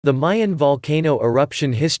The Mayan Volcano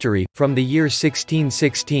Eruption History, from the year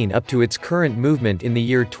 1616 up to its current movement in the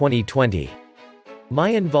year 2020.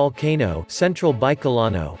 Mayan Volcano, Central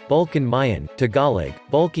Bicolano, Bulkan Mayan, Tagalog,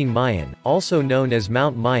 Bulking Mayan, also known as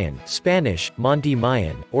Mount Mayan, Spanish, Monte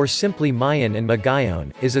Mayan, or simply Mayan and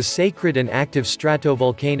Magayon, is a sacred and active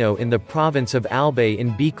stratovolcano in the province of Albay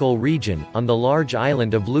in Bicol region, on the large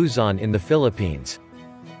island of Luzon in the Philippines.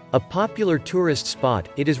 A popular tourist spot,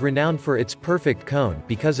 it is renowned for its perfect cone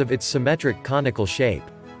because of its symmetric conical shape.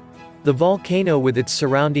 The volcano with its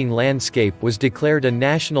surrounding landscape was declared a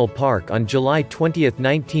national park on July 20,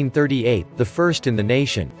 1938, the first in the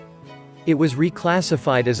nation. It was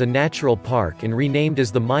reclassified as a natural park and renamed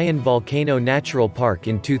as the Mayon Volcano Natural Park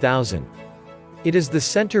in 2000. It is the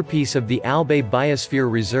centerpiece of the Albay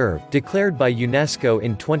Biosphere Reserve, declared by UNESCO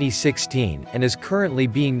in 2016, and is currently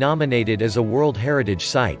being nominated as a World Heritage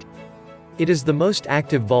Site. It is the most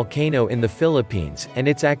active volcano in the Philippines, and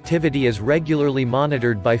its activity is regularly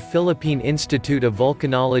monitored by Philippine Institute of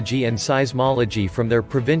Volcanology and Seismology from their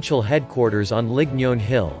provincial headquarters on Lignon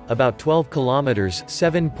Hill, about 12 kilometers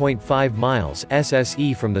 (7.5 miles)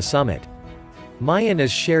 SSE from the summit. Mayan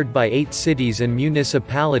is shared by 8 cities and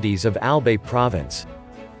municipalities of Albay Province.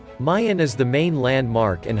 Mayan is the main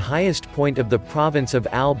landmark and highest point of the province of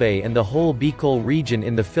Albay and the whole Bicol region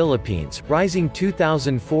in the Philippines, rising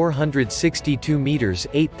 2,462 meters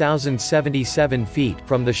 (8,077 feet)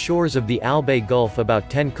 from the shores of the Albay Gulf about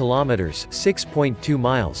 10 kilometers (6.2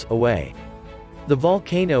 miles) away. The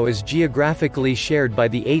volcano is geographically shared by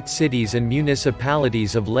the 8 cities and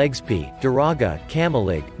municipalities of Legazpi, Daraga,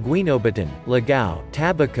 Camalig, Guinobatan, Ligao,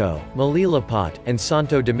 Tabaco, Malilipot, and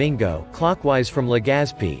Santo Domingo, clockwise from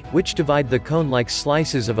Legazpi, which divide the cone like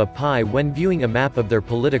slices of a pie when viewing a map of their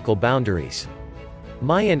political boundaries.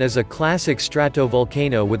 Mayan is a classic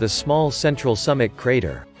stratovolcano with a small central summit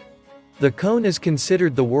crater. The cone is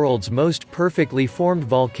considered the world's most perfectly formed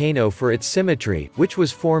volcano for its symmetry, which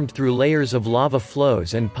was formed through layers of lava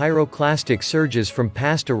flows and pyroclastic surges from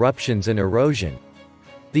past eruptions and erosion.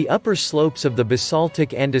 The upper slopes of the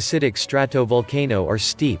basaltic andesitic stratovolcano are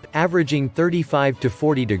steep, averaging 35 to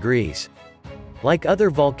 40 degrees. Like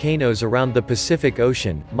other volcanoes around the Pacific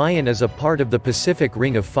Ocean, Mayan is a part of the Pacific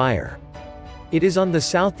Ring of Fire. It is on the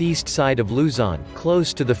southeast side of Luzon,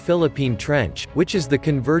 close to the Philippine Trench, which is the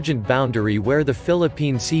convergent boundary where the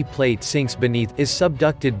Philippine Sea Plate sinks is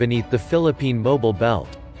subducted beneath the Philippine Mobile Belt.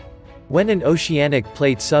 When an oceanic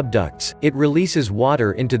plate subducts, it releases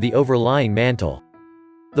water into the overlying mantle.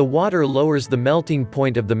 The water lowers the melting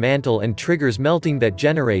point of the mantle and triggers melting that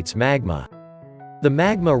generates magma. The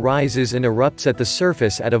magma rises and erupts at the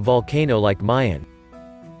surface at a volcano like Mayan.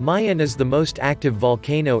 Mayan is the most active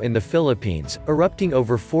volcano in the Philippines, erupting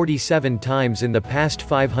over 47 times in the past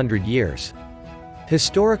 500 years.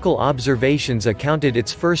 Historical observations accounted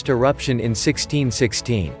its first eruption in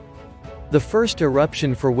 1616. The first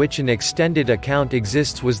eruption for which an extended account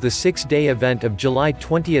exists was the 6-day event of July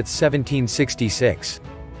 20, 1766.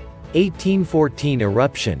 1814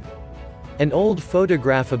 eruption. An old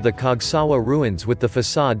photograph of the Cagsawa ruins with the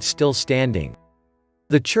facade still standing.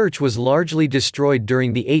 The church was largely destroyed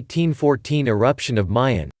during the 1814 eruption of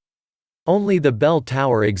Mayan. Only the bell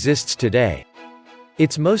tower exists today.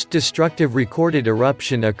 Its most destructive recorded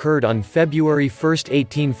eruption occurred on February 1,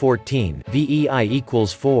 1814, VEI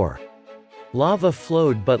 = 4. Lava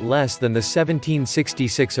flowed but less than the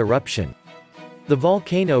 1766 eruption. The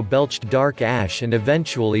volcano belched dark ash and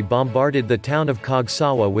eventually bombarded the town of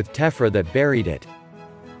Cagsawa with tephra that buried it.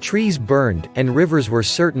 Trees burned, and rivers were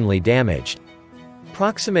certainly damaged.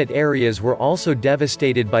 Proximate areas were also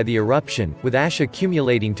devastated by the eruption, with ash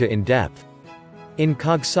accumulating to in depth. In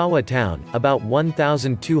Cagsawa town, about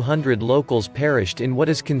 1,200 locals perished in what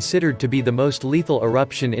is considered to be the most lethal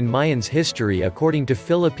eruption in Mayan's history according to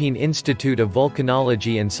Philippine Institute of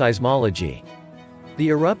Volcanology and Seismology. The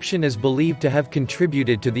eruption is believed to have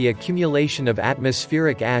contributed to the accumulation of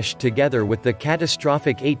atmospheric ash together with the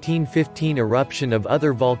catastrophic 1815 eruption of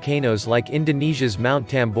other volcanoes like Indonesia's Mount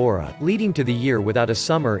Tambora, leading to the year without a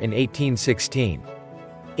summer in 1816.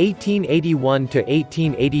 1881 to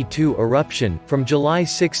 1882 eruption, from July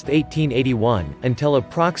 6, 1881, until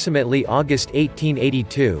approximately August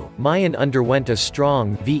 1882, Mayan underwent a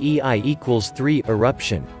strong VEI = 3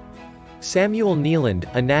 eruption. Samuel Neeland,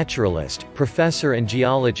 a naturalist, professor and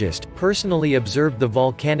geologist, personally observed the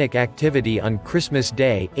volcanic activity on Christmas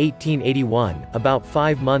Day, 1881, about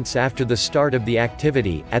 5 months after the start of the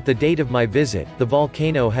activity. At the date of my visit, the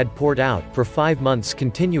volcano had poured out, for 5 months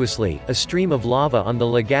continuously, a stream of lava on the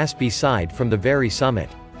Legazpi side from the very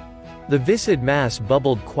summit. The viscid mass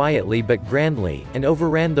bubbled quietly but grandly, and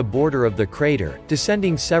overran the border of the crater,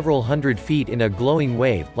 descending several hundred feet in a glowing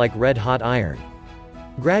wave, like red-hot iron.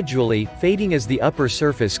 Gradually, fading as the upper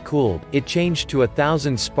surface cooled, it changed to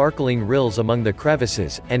 1,000 sparkling rills among the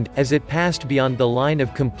crevices, and, as it passed beyond the line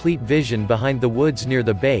of complete vision behind the woods near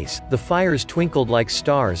the base, the fires twinkled like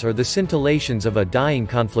stars or the scintillations of a dying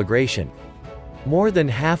conflagration. More than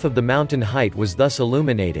half of the mountain height was thus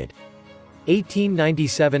illuminated.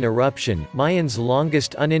 1897 eruption, Mayan's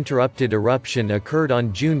longest uninterrupted eruption occurred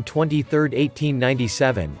on June 23,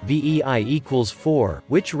 1897, VEI equals 4,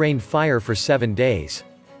 which rained fire for 7 days.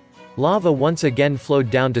 Lava once again flowed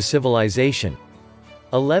down to civilization.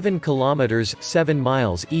 11 kilometers, 7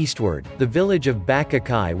 miles eastward, the village of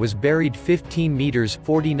Bacakai was buried 15 meters,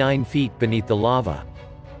 49 feet beneath the lava.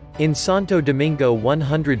 In Santo Domingo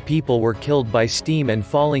 100 people were killed by steam and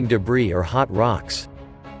falling debris or hot rocks.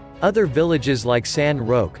 Other villages like San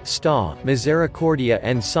Roque, Sta, Misericordia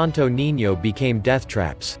and Santo Niño became death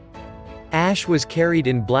traps. Ash was carried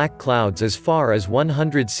in black clouds as far as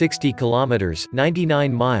 160 kilometers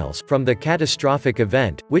 (99 miles) from the catastrophic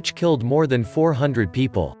event, which killed more than 400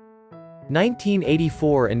 people.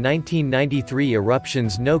 1984 and 1993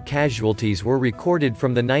 eruptions. No casualties were recorded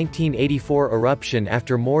from the 1984 eruption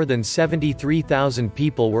after more than 73,000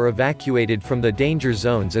 people were evacuated from the danger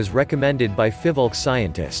zones as recommended by PHIVOLCS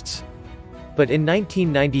scientists. But in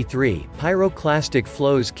 1993, pyroclastic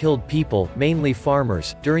flows killed people, mainly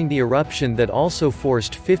farmers, during the eruption that also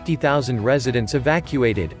forced 50,000 residents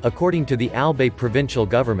evacuated, according to the Albay provincial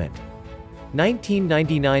government.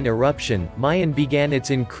 1999 eruption, Mayan began its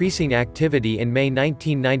increasing activity in May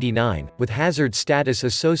 1999, with hazard status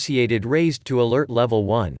associated raised to alert level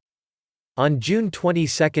 1. On June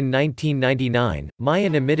 22, 1999,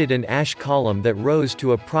 Mayan emitted an ash column that rose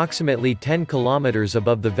to approximately 10 kilometers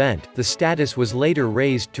above the vent. The status was later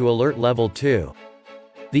raised to alert level 2.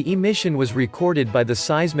 The emission was recorded by the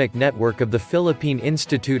seismic network of the Philippine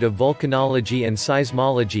Institute of Volcanology and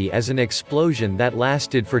Seismology as an explosion that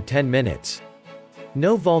lasted for 10 minutes.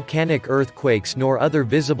 No volcanic earthquakes nor other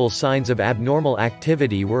visible signs of abnormal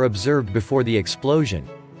activity were observed before the explosion.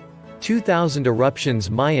 2000 eruptions.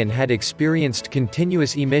 Mayan had experienced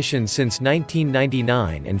continuous emission since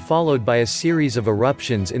 1999 and followed by a series of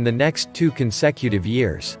eruptions in the next 2 consecutive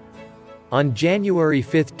years. On January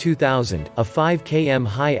 5, 2000, a 5 km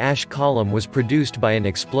high ash column was produced by an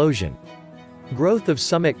explosion. Growth of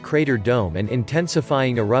summit crater dome and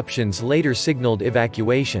intensifying eruptions later signaled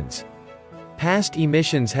evacuations. Past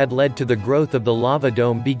emissions had led to the growth of the lava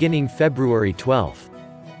dome beginning February 12.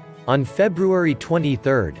 On February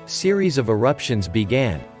 23, series of eruptions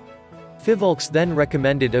began. PHIVOLCS then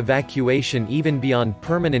recommended evacuation even beyond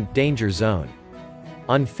permanent danger zone.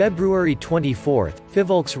 On February 24,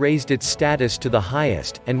 PHIVOLCS raised its status to the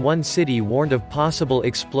highest, and one city warned of possible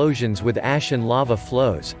explosions with ash and lava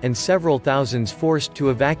flows, and several thousands forced to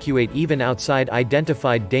evacuate even outside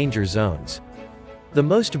identified danger zones. The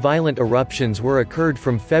most violent eruptions were occurred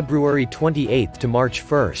from February 28 to March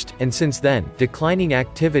 1, and since then, declining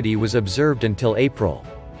activity was observed until April.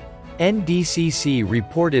 NDCC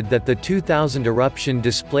reported that the 2000 eruption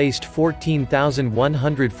displaced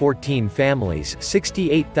 14,114 families,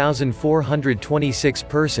 68,426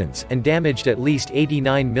 persons, and damaged at least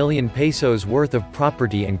 89 million pesos worth of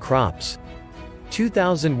property and crops.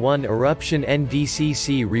 2001 eruption.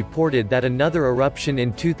 NDCC reported that another eruption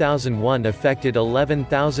in 2001 affected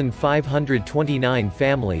 11,529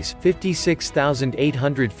 families,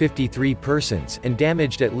 56,853 persons, and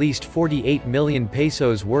damaged at least 48 million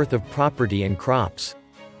pesos worth of property and crops.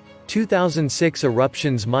 2006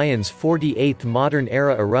 eruptions. Mayan's 48th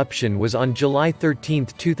modern-era eruption was on July 13,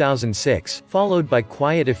 2006, followed by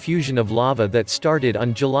quiet effusion of lava that started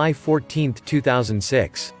on July 14,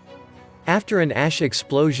 2006. After an ash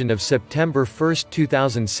explosion of September 1,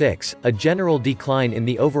 2006, a general decline in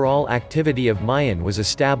the overall activity of Mayan was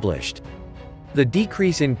established. The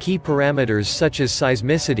decrease in key parameters such as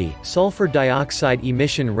seismicity, sulfur dioxide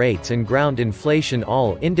emission rates and ground inflation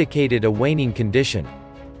all indicated a waning condition.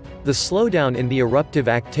 The slowdown in the eruptive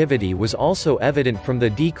activity was also evident from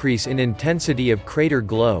the decrease in intensity of crater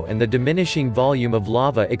glow and the diminishing volume of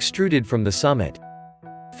lava extruded from the summit.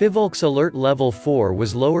 PHIVOLCS alert level 4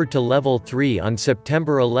 was lowered to level 3 on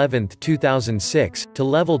September 11, 2006, to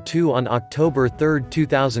level 2 on October 3,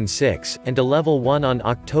 2006, and to level 1 on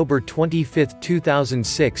October 25,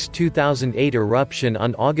 2006. 2008 eruption.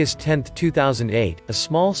 On August 10, 2008, a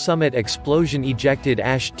small summit explosion ejected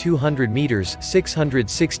ash 200 meters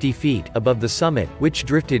 (660 feet) above the summit, which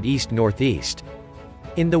drifted east-northeast.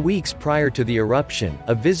 In the weeks prior to the eruption,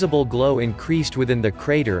 a visible glow increased within the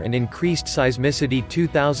crater and increased seismicity.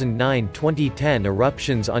 2009-2010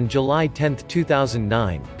 eruptions. On July 10,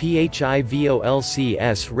 2009,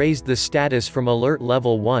 PHIVOLCS raised the status from Alert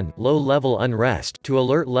Level 1 low-level unrest to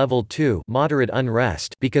Alert Level 2 moderate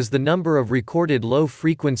unrest because the number of recorded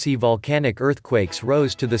low-frequency volcanic earthquakes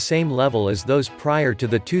rose to the same level as those prior to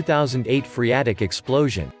the 2008 phreatic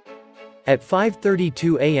explosion. At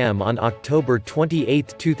 5:32 a.m. on October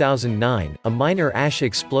 28, 2009, a minor ash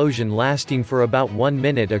explosion lasting for about 1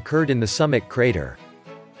 minute occurred in the summit crater.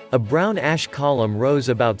 A brown ash column rose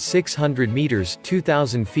about 600 meters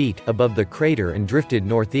 (2,000 feet) above the crater and drifted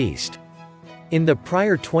northeast. In the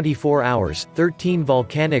prior 24 hours, 13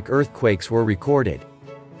 volcanic earthquakes were recorded.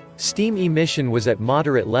 Steam emission was at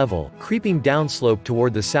moderate level, creeping downslope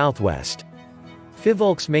toward the southwest.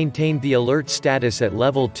 PHIVOLCS maintained the alert status at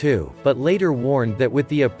Level 2, but later warned that with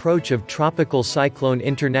the approach of Tropical Cyclone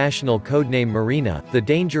International codename Marina, the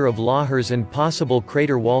danger of lahars and possible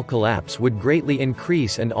crater wall collapse would greatly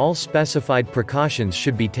increase and all specified precautions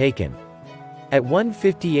should be taken. At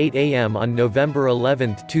 1:58 a.m. on November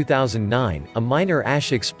 11, 2009, a minor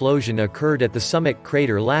ash explosion occurred at the summit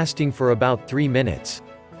crater lasting for about 3 minutes.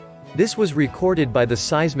 This was recorded by the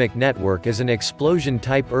seismic network as an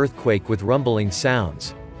explosion-type earthquake with rumbling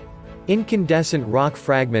sounds. Incandescent rock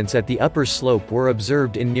fragments at the upper slope were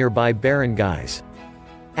observed in nearby barangays.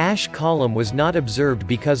 Ash column was not observed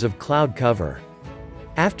because of cloud cover.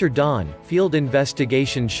 After dawn, field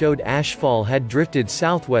investigation showed ashfall had drifted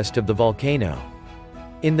southwest of the volcano.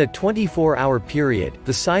 In the 24-hour period,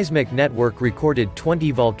 the seismic network recorded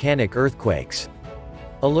 20 volcanic earthquakes.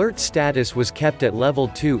 Alert status was kept at Level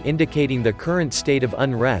 2, indicating the current state of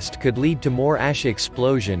unrest could lead to more ash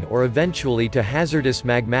explosion or eventually to hazardous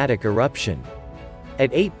magmatic eruption.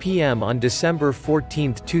 At 8 p.m. on December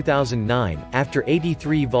 14, 2009, after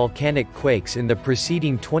 83 volcanic quakes in the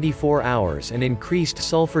preceding 24 hours and increased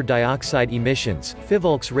sulfur dioxide emissions,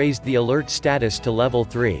 PHIVOLCS raised the alert status to Level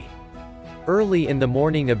 3. Early in the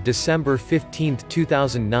morning of December 15,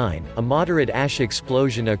 2009, a moderate ash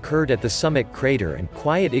explosion occurred at the summit crater and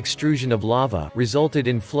quiet extrusion of lava resulted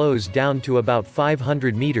in flows down to about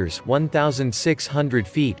 500 meters (1,600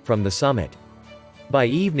 feet) from the summit. By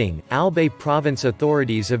evening, Albay province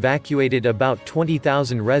authorities evacuated about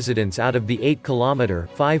 20,000 residents out of the 8-kilometer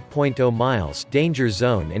 (5.0 miles) danger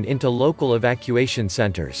zone and into local evacuation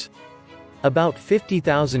centers. About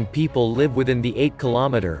 50,000 people live within the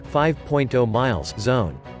 8-kilometer (5.0 miles)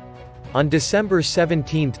 zone. On December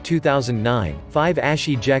 17, 2009, 5 ash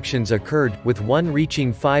ejections occurred, with one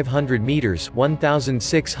reaching 500 meters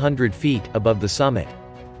 (1,600 feet) above the summit.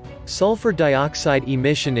 Sulfur dioxide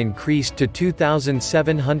emission increased to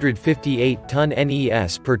 2,758 ton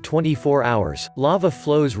NES per 24 hours, lava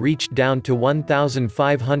flows reached down to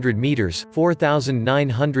 1,500 meters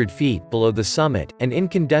 (4,900 feet) below the summit, and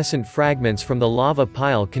incandescent fragments from the lava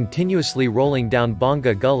pile continuously rolling down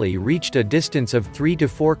Bonga Gully reached a distance of 3 to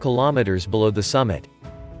 4 kilometers below the summit.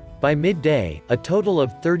 By midday, a total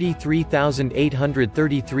of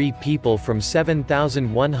 33,833 people from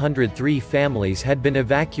 7,103 families had been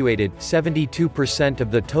evacuated, 72%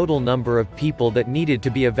 of the total number of people that needed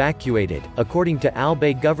to be evacuated, according to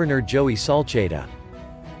Albay Governor Joey Salceda.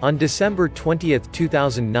 On December 20,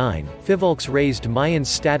 2009, PHIVOLCS raised Mayan's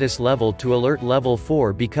status level to Alert Level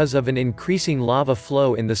 4 because of an increasing lava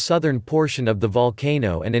flow in the southern portion of the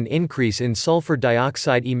volcano and an increase in sulfur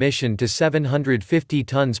dioxide emission to 750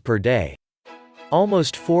 tons per day.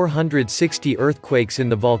 Almost 460 earthquakes in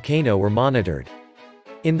the volcano were monitored.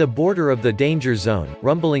 In the border of the danger zone,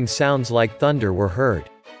 rumbling sounds like thunder were heard.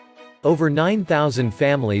 Over 9,000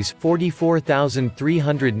 families,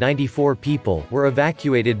 44,394 people, were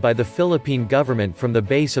evacuated by the Philippine government from the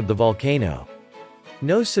base of the volcano.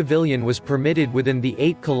 No civilian was permitted within the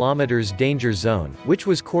 8 kilometers danger zone, which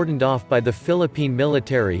was cordoned off by the Philippine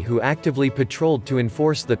military, who actively patrolled to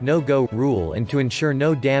enforce the no-go rule and to ensure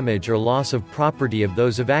no damage or loss of property of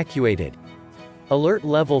those evacuated. Alert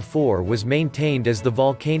Level 4 was maintained as the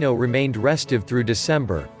volcano remained restive through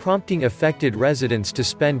December, prompting affected residents to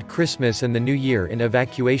spend Christmas and the New Year in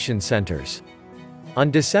evacuation centers.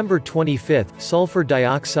 On December 25, sulfur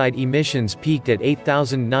dioxide emissions peaked at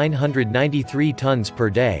 8,993 tons per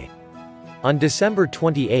day. On December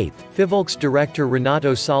 28, PHIVOLCS director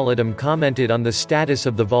Renato Solidum commented on the status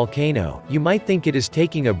of the volcano: "You might think it is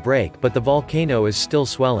taking a break, but the volcano is still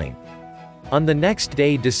swelling." On the next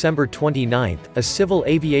day, December 29, a civil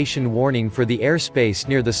aviation warning for the airspace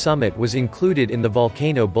near the summit was included in the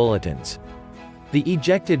volcano bulletins. The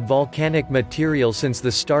ejected volcanic material since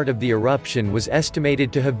the start of the eruption was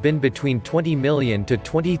estimated to have been between 20 million to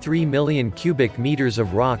 23 million cubic meters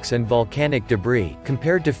of rocks and volcanic debris,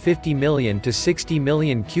 compared to 50 million to 60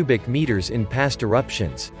 million cubic meters in past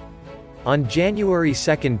eruptions. On January 2,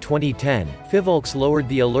 2010, PHIVOLCS lowered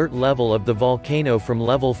the alert level of the volcano from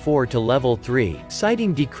level 4 to level 3,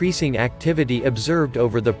 citing decreasing activity observed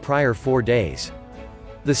over the prior 4 days.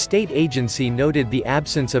 The state agency noted the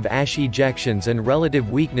absence of ash ejections and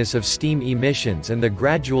relative weakness of steam emissions and the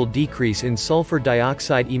gradual decrease in sulfur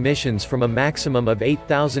dioxide emissions from a maximum of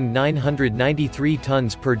 8,993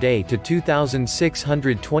 tons per day to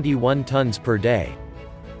 2,621 tons per day.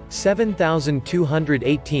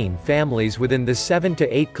 7,218 families within the 7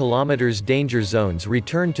 to 8 km danger zones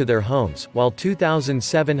returned to their homes, while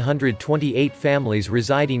 2,728 families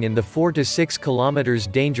residing in the 4 to 6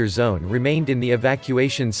 km danger zone remained in the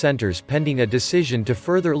evacuation centers pending a decision to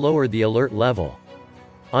further lower the alert level.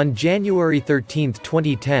 On January 13,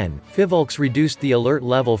 2010, PHIVOLCS reduced the alert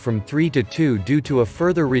level from 3 to 2 due to a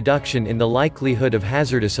further reduction in the likelihood of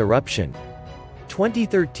hazardous eruption.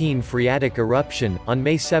 2013 phreatic eruption, on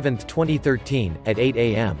May 7, 2013, at 8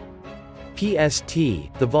 a.m. PST,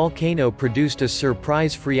 the volcano produced a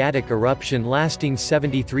surprise phreatic eruption lasting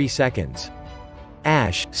 73 seconds.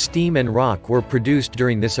 Ash, steam and rock were produced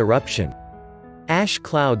during this eruption. Ash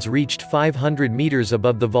clouds reached 500 meters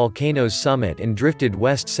above the volcano's summit and drifted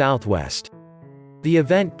west-southwest. The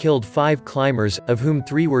event killed 5 climbers, of whom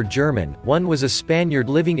 3 were German, 1 was a Spaniard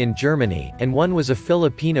living in Germany, and 1 was a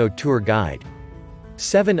Filipino tour guide.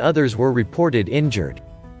 7 others were reported injured.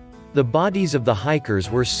 The bodies of the hikers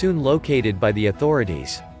were soon located by the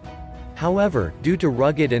authorities. However, due to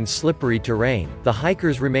rugged and slippery terrain, the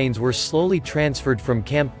hikers' remains were slowly transferred from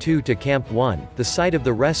Camp 2 to Camp 1, the site of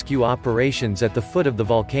the rescue operations at the foot of the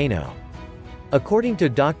volcano. According to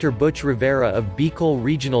Dr. Butch Rivera of Bicol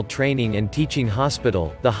Regional Training and Teaching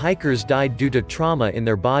Hospital, the hikers died due to trauma in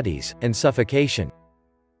their bodies, and suffocation.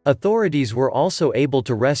 Authorities were also able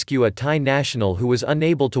to rescue a Thai national who was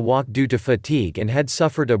unable to walk due to fatigue and had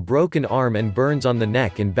suffered a broken arm and burns on the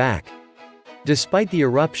neck and back. Despite the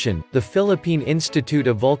eruption, the Philippine Institute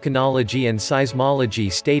of Volcanology and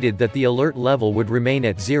Seismology stated that the alert level would remain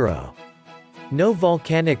at 0. No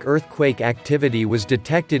volcanic earthquake activity was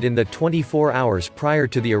detected in the 24 hours prior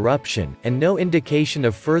to the eruption, and no indication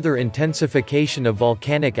of further intensification of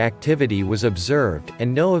volcanic activity was observed,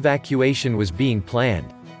 and no evacuation was being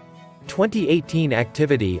planned. 2018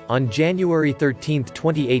 activity, on January 13,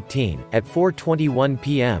 2018, at 4:21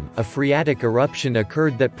 p.m., a phreatic eruption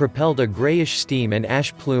occurred that propelled a grayish steam and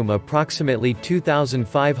ash plume approximately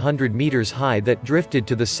 2,500 meters high that drifted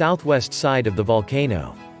to the southwest side of the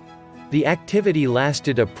volcano. The activity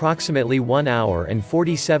lasted approximately 1 hour and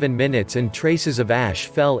 47 minutes and traces of ash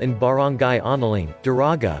fell in Barangay Onaling,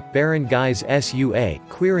 Daraga, Barangays Sua,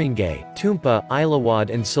 Quiringay, Tumpa, Ilawad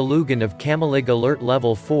and Salugan of Camalig. Alert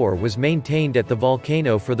Level 4 was maintained at the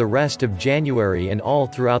volcano for the rest of January and all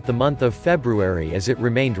throughout the month of February as it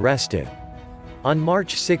remained restive. On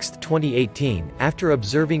March 6, 2018, after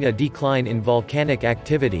observing a decline in volcanic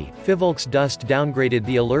activity, PHIVOLCS dust downgraded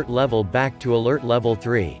the alert level back to Alert Level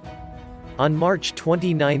 3. On March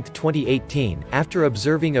 29, 2018, after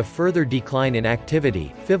observing a further decline in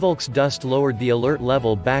activity, PHIVOLCS dust lowered the alert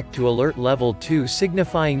level back to Alert Level 2,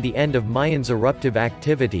 signifying the end of Mayan's eruptive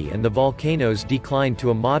activity and the volcano's decline to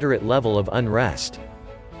a moderate level of unrest.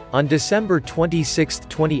 On December 26,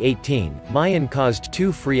 2018, Mayan caused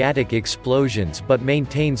 2 phreatic explosions but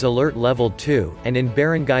maintains Alert Level 2, and in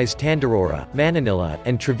barangays Tandarora, Mananilla,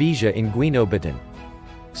 and Trevisia in Guinobatan.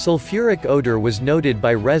 Sulfuric odor was noted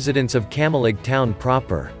by residents of Camalig town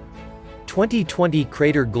proper. 2020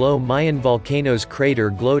 crater glow. Mayan volcano's crater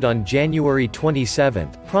glowed on January 27,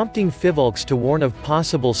 prompting PHIVOLCS to warn of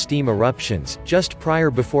possible steam eruptions, just prior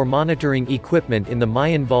before monitoring equipment in the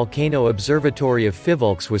Mayan Volcano Observatory of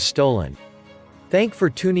PHIVOLCS was stolen. Thank for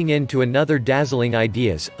tuning in to another dazzling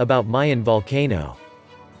ideas about Mayan volcano.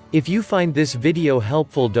 If you find this video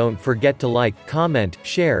helpful, don't forget to like, comment,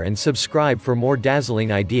 share and subscribe for more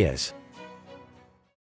dazzling ideas.